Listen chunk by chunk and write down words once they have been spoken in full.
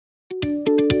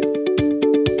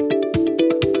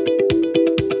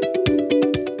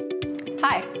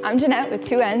I'm Jeannette with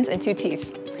 2 N's and 2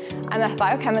 T's. I'm a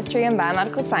biochemistry and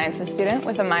biomedical sciences student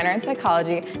with a minor in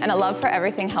psychology and a love for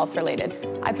everything health related.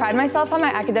 I pride myself on my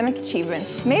academic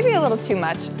achievements, maybe a little too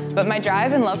much, but my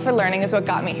drive and love for learning is what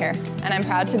got me here, and I'm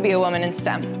proud to be a woman in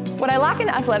STEM. What I lack in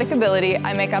athletic ability,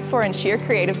 I make up for in sheer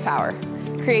creative power.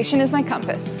 Creation is my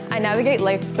compass. I navigate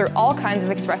life through all kinds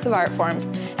of expressive art forms,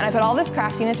 and I put all this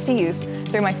craftiness to use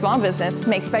through my small business,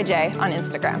 Makes by Jay, on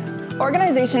Instagram.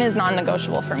 Organization is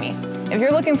non-negotiable for me. If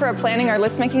you're looking for a planning or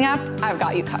list-making app, I've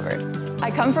got you covered.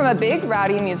 I come from a big,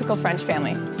 rowdy musical French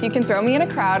family, so you can throw me in a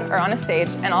crowd or on a stage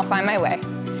and I'll find my way.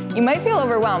 You might feel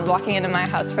overwhelmed walking into my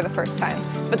house for the first time,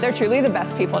 but they're truly the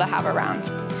best people to have around.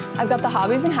 I've got the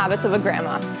hobbies and habits of a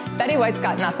grandma. Betty White's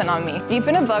got nothing on me. Deep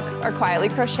in a book or quietly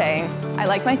crocheting, I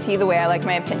like my tea the way I like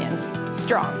my opinions.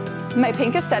 Strong. My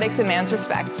pink aesthetic demands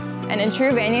respect, and in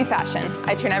true Vanier fashion,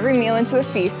 I turn every meal into a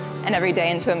feast and every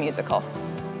day into a musical.